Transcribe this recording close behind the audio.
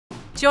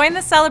Join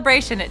the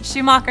celebration at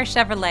Schumacher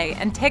Chevrolet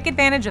and take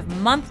advantage of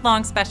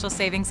month-long special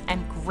savings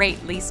and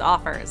great lease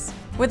offers.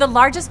 We're the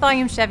largest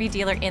volume Chevy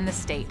dealer in the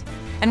state.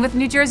 And with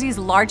New Jersey's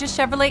largest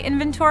Chevrolet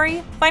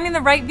inventory, finding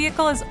the right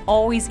vehicle is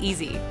always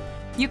easy.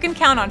 You can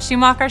count on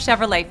Schumacher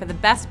Chevrolet for the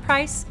best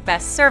price,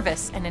 best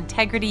service, and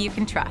integrity you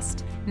can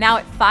trust. Now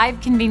at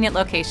 5 convenient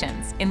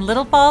locations in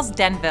Little Falls,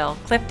 Denville,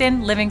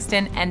 Clifton,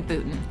 Livingston, and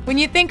Boonton. When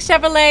you think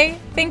Chevrolet,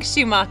 think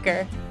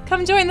Schumacher.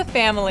 Come join the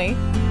family.